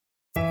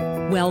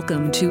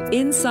Welcome to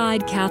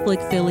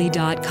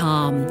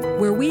InsideCatholicPhilly.com,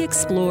 where we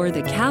explore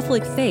the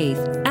Catholic faith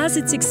as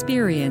it's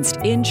experienced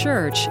in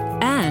church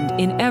and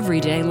in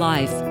everyday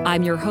life.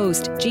 I'm your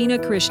host, Gina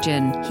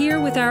Christian,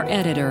 here with our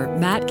editor,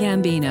 Matt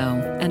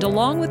Gambino. And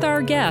along with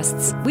our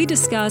guests, we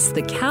discuss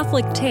the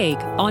Catholic take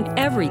on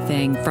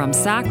everything from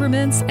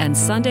sacraments and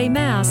Sunday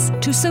Mass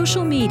to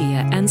social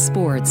media and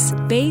sports,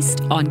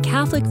 based on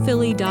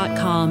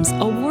CatholicPhilly.com's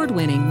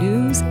award-winning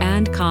news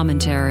and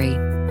commentary.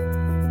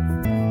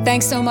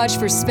 Thanks so much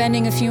for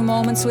spending a few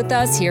moments with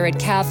us here at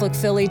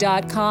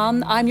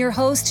CatholicPhilly.com. I'm your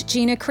host,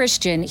 Gina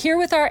Christian, here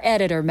with our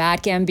editor,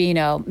 Matt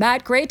Gambino.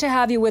 Matt, great to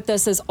have you with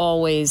us as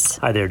always.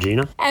 Hi there,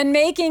 Gina. And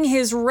making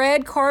his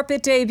red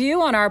carpet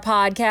debut on our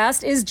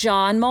podcast is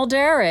John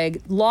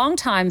Mulderig,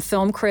 longtime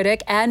film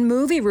critic and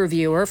movie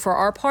reviewer for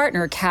our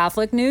partner,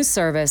 Catholic News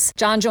Service.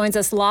 John joins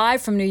us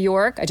live from New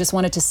York. I just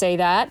wanted to say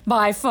that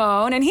by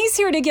phone. And he's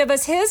here to give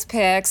us his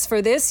picks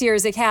for this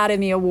year's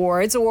Academy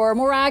Awards, or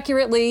more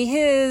accurately,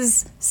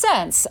 his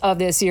sense of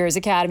this year's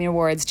Academy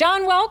Awards.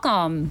 John,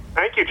 welcome.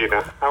 Thank you,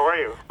 Gina. How are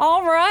you?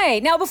 All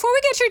right. Now, before we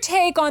get your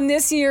take on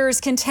this year's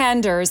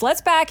contenders,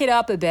 let's back it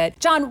up a bit.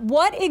 John,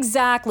 what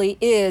exactly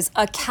is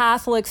a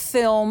Catholic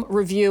film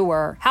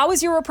reviewer? How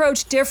is your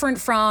approach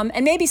different from,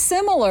 and maybe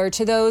similar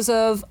to, those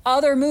of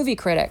other movie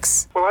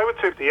critics? Well, I would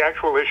say the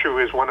actual issue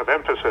is one of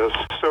emphasis,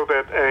 so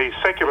that a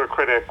secular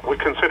critic would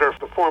consider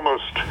the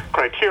foremost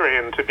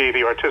criterion to be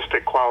the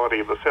artistic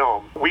quality of the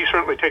film. We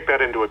certainly take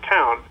that into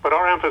account, but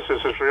our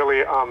emphasis is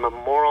really on the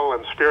moral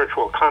and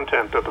spiritual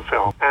content of the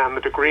film and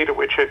the degree to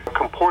which it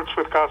comports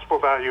with gospel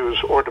values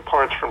or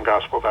departs from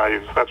gospel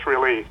values. That's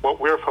really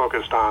what we're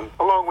focused on,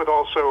 along with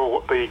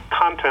also the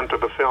content of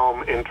the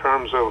film in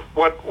terms of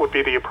what would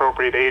be the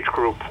appropriate age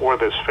group for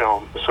this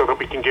film, so that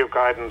we can give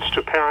guidance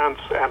to parents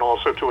and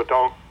also to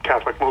adult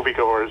Catholic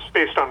moviegoers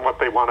based on what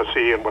they want to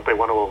see and what they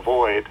want to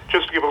avoid.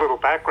 Just to give a little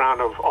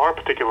background of our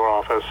particular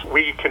office,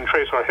 we can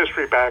trace our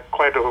history back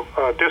quite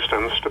a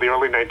distance to the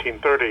early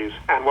 1930s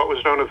and what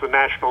was known as the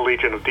National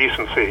Legion of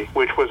Decency,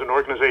 which was an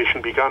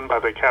organization begun by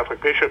the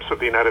Catholic bishops of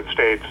the United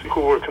States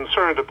who were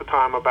concerned at the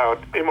time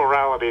about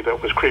immorality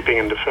that was creeping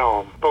into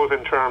film, both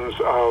in terms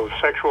of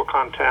sexual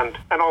content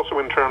and also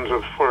in terms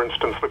of, for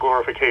instance, the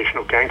glorification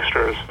of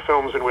gangsters,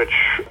 films in which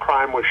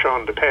crime was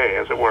shown to pay,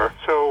 as it were.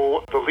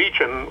 So the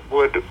Legion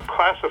would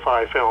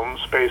classify films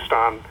based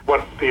on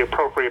what the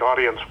appropriate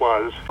audience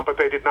was, but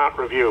they did not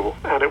review.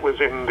 And it was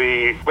in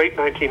the late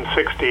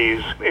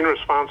 1960s, in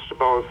response to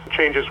both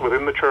changes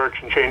within the church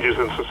and changes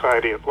in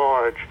society at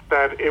large,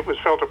 that it was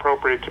felt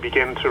appropriate to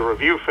begin to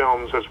review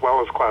films as well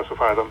as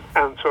classify them.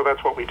 And so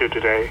that's what we do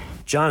today.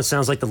 John, it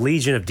sounds like the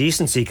Legion of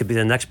Decency could be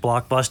the next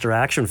blockbuster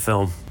action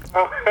film.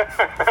 Oh,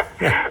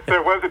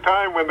 there was a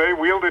time when they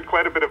wielded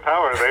quite a bit of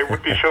power. They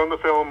would be shown the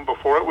film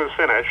before it was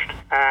finished,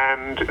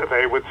 and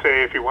they would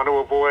say, if you want to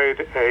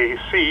avoid a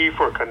C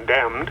for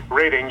condemned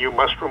rating, you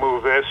must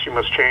remove this, you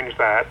must change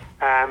that.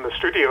 And the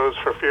studios,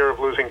 for fear of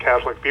losing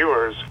Catholic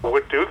viewers,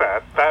 would do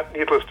that. That,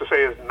 needless to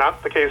say, is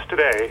not the case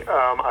today.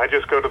 I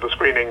just go to the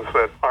screenings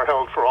that are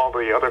held for all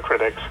the other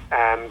critics,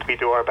 and we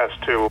do our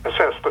best to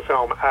assess the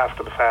film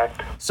after the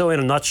fact. So in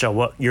a nutshell,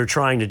 what you're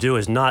trying to do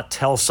is not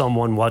tell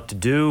someone what to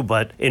do,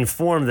 but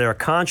inform their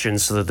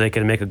conscience so that they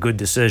can make a good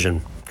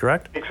decision.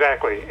 Correct?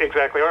 Exactly.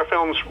 Our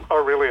films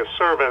are really a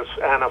service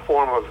and a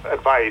form of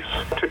advice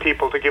to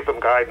people to give them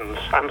guidance.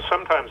 I'm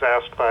sometimes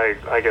asked by,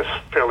 I guess,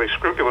 fairly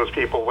scrupulous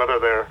people whether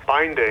they're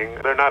binding.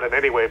 They're not in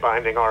any way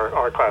binding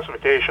our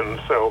classifications.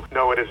 So,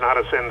 no, it is not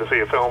a sin to see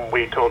a film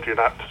we told you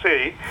not to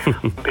see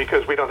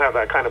because we don't have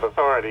that kind of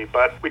authority.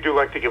 But we do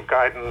like to give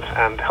guidance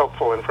and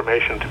helpful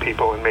information to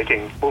people in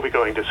making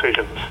movie-going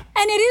decisions.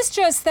 And it is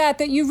just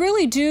that you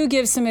really do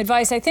give some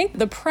advice. I think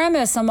the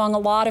premise among a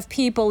lot of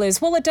people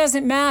is, well, it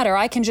doesn't matter.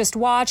 I can just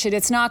watch it.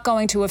 It's not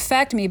going to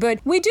affect me.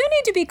 But we do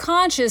need to be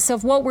conscious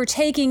of what we're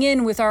taking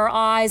in with our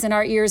eyes and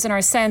our ears and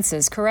our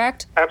senses,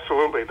 correct?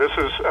 Absolutely. This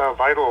is a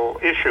vital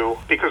issue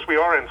because we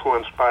are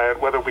influenced by it,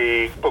 whether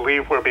we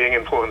believe we're being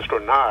influenced or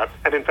not.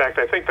 And in fact,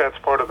 I think that's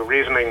part of the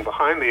reasoning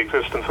behind the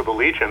existence of the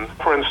Legion.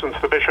 For instance,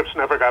 the bishops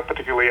never got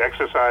particularly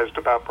exercised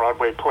about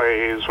Broadway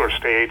plays or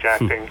stage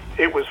acting.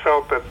 It was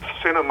felt that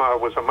cinema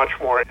was a much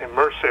more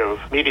immersive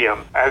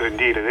medium, as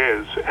indeed it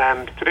is.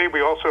 And today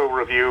we also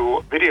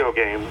review video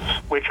games,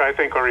 which I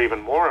think are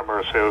even more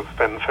immersive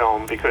than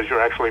film because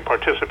you're actually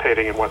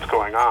participating in what's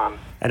going on.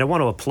 And I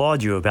want to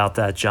applaud you about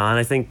that, John.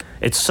 I think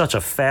it's such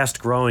a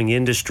fast-growing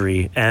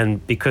industry,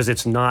 and because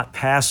it's not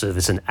passive,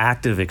 it's an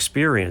active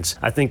experience.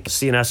 I think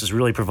CNS is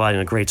really providing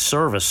a great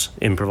service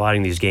in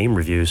providing these game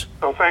reviews.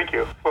 Oh, thank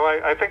you.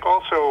 Well, I think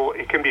also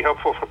it can be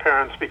helpful for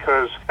parents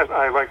because, as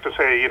I like to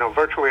say,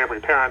 virtually every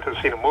parent has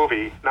seen a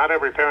movie. Not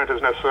every parent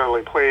has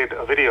necessarily played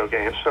a video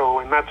game. So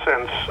in that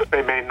sense,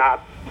 they may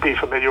not be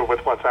familiar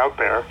with what's out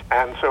there.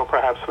 And so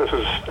perhaps this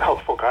is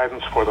helpful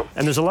guidance for them.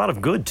 And there's a lot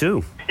of good,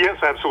 too.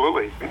 Yes,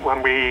 absolutely.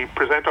 When we we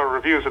present our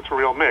reviews, it's a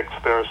real mix.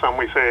 There are some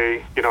we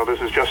say,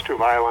 this is just too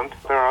violent.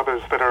 There are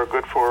others that are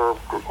good for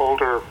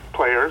older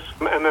players,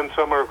 and then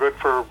some are good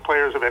for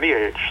players of any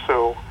age.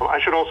 So I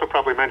should also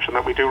probably mention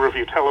that we do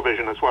review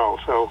television as well.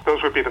 So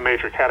those would be the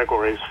major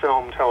categories: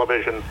 film,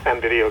 television,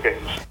 and video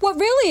games. What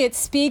really it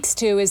speaks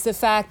to is the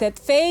fact that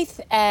faith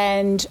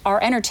and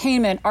our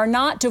entertainment are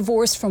not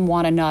divorced from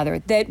one another,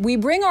 that we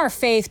bring our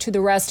faith to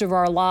the rest of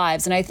our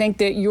lives. And I think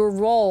that your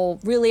role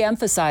really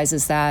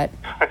emphasizes that.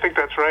 I think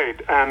that's right.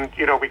 And,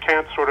 we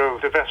can't sort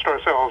of divest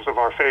ourselves of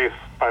our faith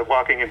by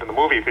walking into the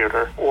movie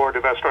theater, or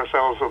divest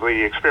ourselves of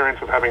the experience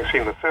of having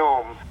seen the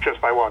film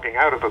just by walking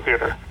out of the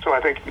theater. So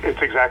I think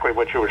it's exactly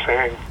what you were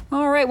saying.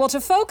 All right. Well,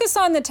 to focus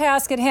on the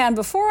task at hand,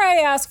 before I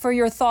ask for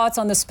your thoughts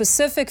on the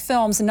specific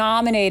films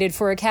nominated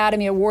for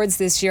Academy Awards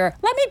this year,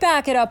 let me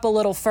back it up a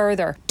little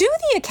further. Do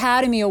the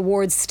Academy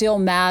Awards still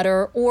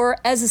matter, or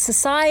as a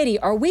society,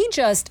 are we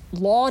just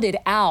lauded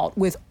out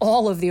with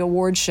all of the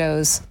award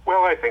shows?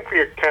 Well, I think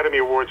the Academy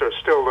Awards are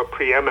still the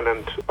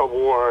preeminent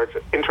award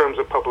in terms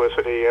of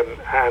publicity and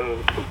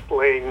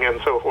bling and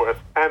so forth.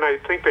 And I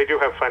think they do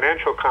have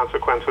financial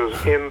consequences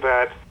in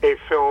that a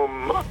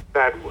film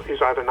that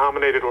is either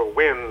nominated or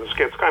wins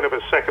gets kind of a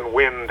second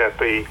wind at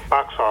the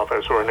box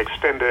office, or an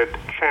extended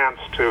chance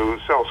to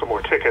sell some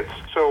more tickets.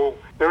 So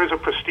there is a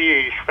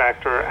prestige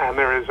factor and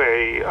there is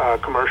a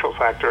commercial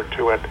factor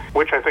to it,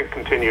 which I think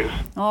continues.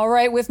 All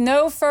right. With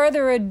no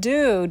further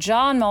ado,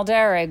 John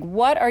Mulderick,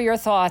 what are your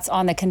thoughts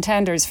on the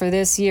contenders for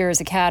this year's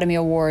Academy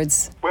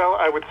Awards? Well,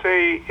 I would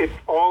say it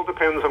all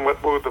depends on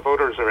what mood the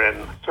voters are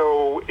in.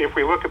 So if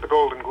we look at the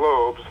Golden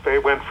Globes, they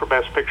went for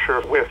Best Picture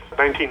with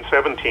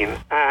 1917.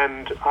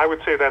 And I would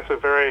say that's a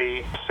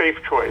very safe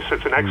choice.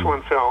 It's an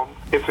excellent film.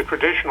 It's a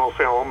traditional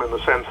film in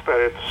the sense that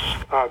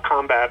it's a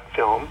combat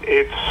film.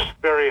 It's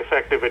very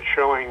effective at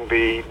showing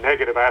the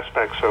negative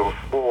aspects of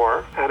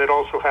war, and it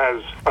also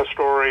has a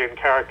story and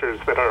characters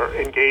that are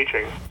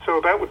engaging.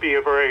 So that would be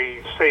a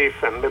very safe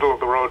and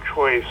middle-of-the-road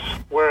choice.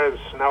 Whereas,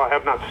 now I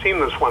have not seen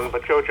this one,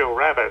 but Jojo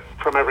Rabbit,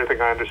 from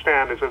everything I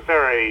understand, is a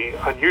very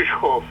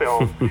unusual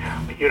film.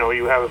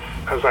 You have,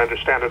 as I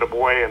understand it, a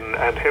boy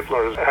and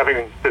Hitler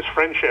having this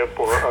friendship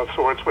of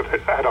sorts with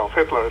Adolf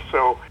Hitler.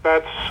 So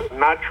that's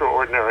not your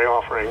ordinary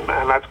offering,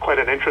 and that's quite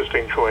an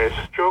interesting choice.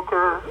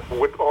 Joker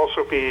would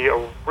also be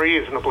a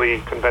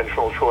reasonably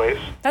conventional choice.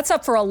 That's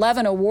up for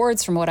 11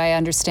 awards from what I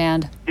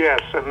understand.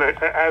 Yes, and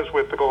as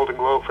with the Golden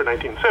Globe for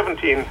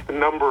 1917, the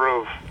number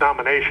of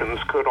nominations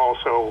could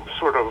also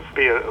sort of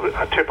be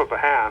a tip of the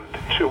hand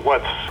to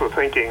what's the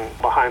thinking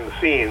behind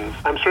the scenes.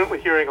 I'm certainly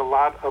hearing a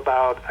lot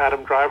about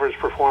Adam Driver's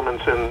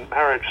performance in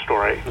Marriage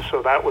Story,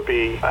 so that would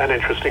be an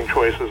interesting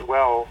choice as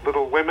well.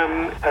 Little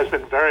Women has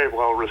been very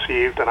well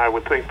received, and I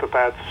would think that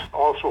that's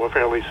also a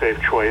fairly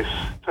safe choice.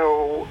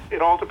 So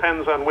it all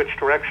depends on which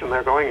direction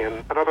they're going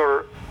in.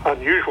 Another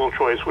unusual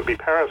choice would be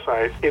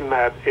Parasite, in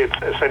that it's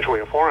essentially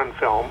a foreign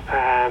film,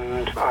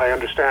 and I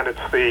understand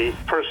it's the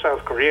first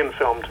South Korean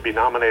film to be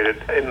nominated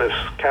in this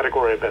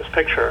category of Best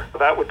Picture.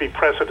 That would be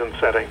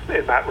precedent-setting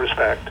in that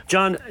respect.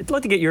 John, I'd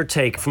like to get your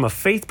take from a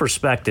faith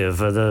perspective.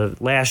 The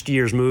last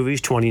year's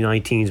movies,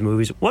 2019's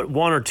movies, what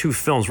one or two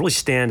films really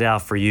stand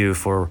out for you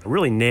for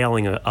really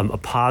nailing a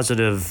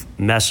positive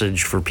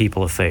message for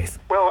people of faith?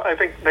 Well, I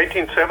think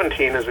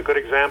 1917 is a good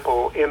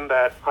example in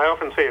that I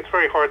often say it's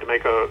very hard to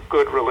make a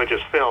good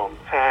religious film.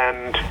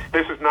 And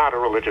this is not a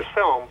religious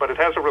film, but it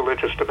has a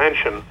religious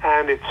dimension.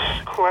 And it's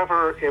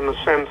clever in the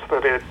sense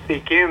that it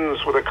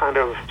begins with a kind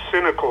of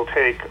cynical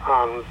take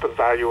on the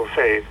value of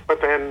faith.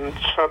 But then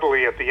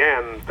subtly at the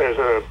end, there's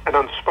an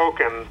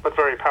unspoken but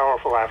very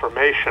powerful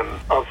affirmation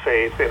of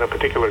faith in a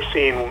particular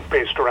scene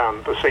based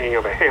around the singing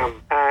of a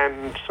hymn.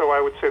 And so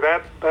I would say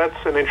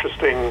that's an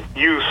interesting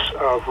use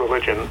of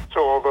religion.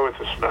 So although it's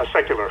a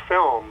secular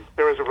film,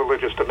 there is a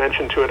religious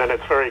dimension to it, and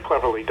it's very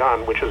cleverly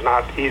done, which is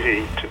not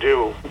easy to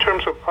do. In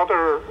terms of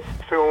other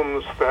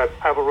films that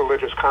have a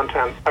religious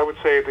content, I would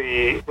say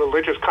the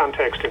religious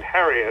context in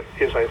Harriet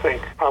is, I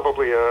think,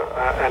 probably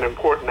an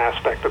important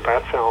aspect of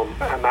that film,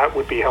 and that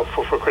would be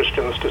helpful for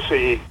Christians to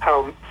see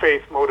how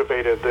faith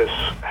motivated this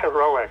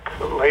heroic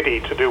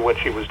lady to do what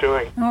she was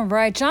doing. All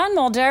right. John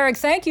Mulderick,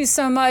 thank you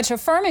so much,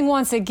 affirming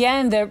once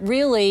again that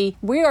really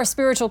we are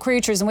spiritual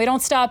creatures and we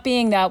don't stop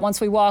being that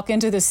once we walk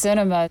into the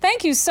cinema.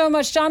 Thank you so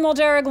much, John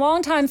Mulderick,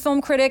 longtime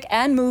film critic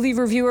and movie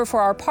reviewer for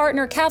our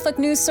partner, Catholic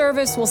News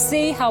Service. We'll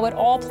see how it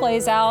all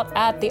plays out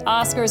at the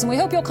Oscars, and we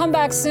hope you'll come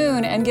back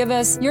soon and give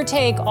us your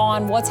take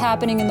on what's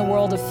happening in the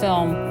world of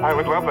film. I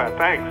would love that.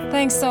 Thanks.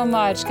 Thanks so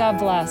much. God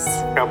bless.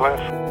 God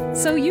bless.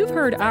 So you've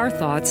heard our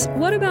thoughts.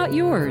 What about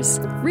yours?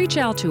 Reach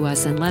out to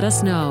us and let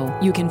us know.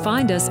 You can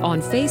find us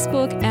on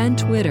Facebook and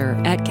Twitter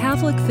at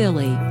Catholic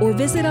Philly, or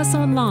visit us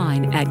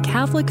online at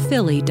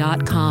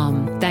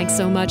CatholicPhilly.com. Thanks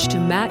so much to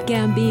Matt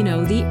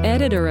Gambino, the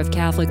editor of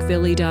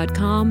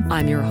CatholicPhilly.com.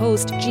 I'm your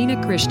host,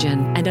 Gina Christian,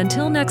 and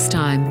until next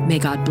time, may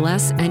God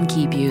bless and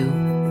keep you.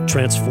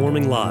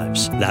 Transforming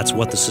lives. That's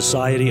what the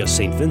Society of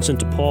St. Vincent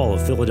de Paul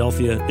of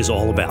Philadelphia is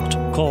all about.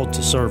 Called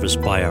to service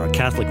by our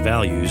Catholic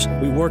values,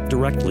 we work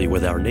directly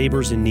with our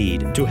neighbors in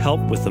need to help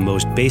with the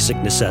most basic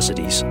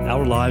necessities.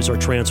 Our lives are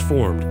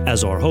transformed,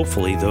 as are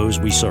hopefully those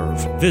we serve.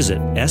 Visit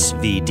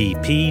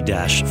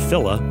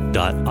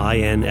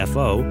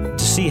svdp-phila.info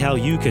to see how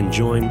you can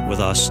join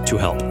with us to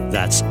help.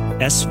 That's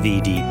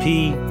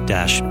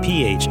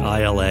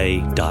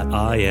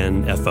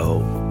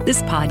svdp-phila.info.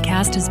 This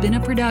podcast has been a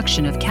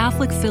production of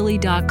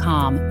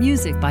CatholicPhilly.com.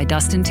 Music by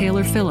Dustin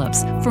Taylor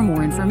Phillips. For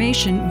more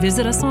information,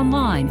 visit us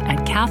online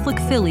at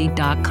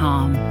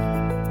CatholicPhilly.com.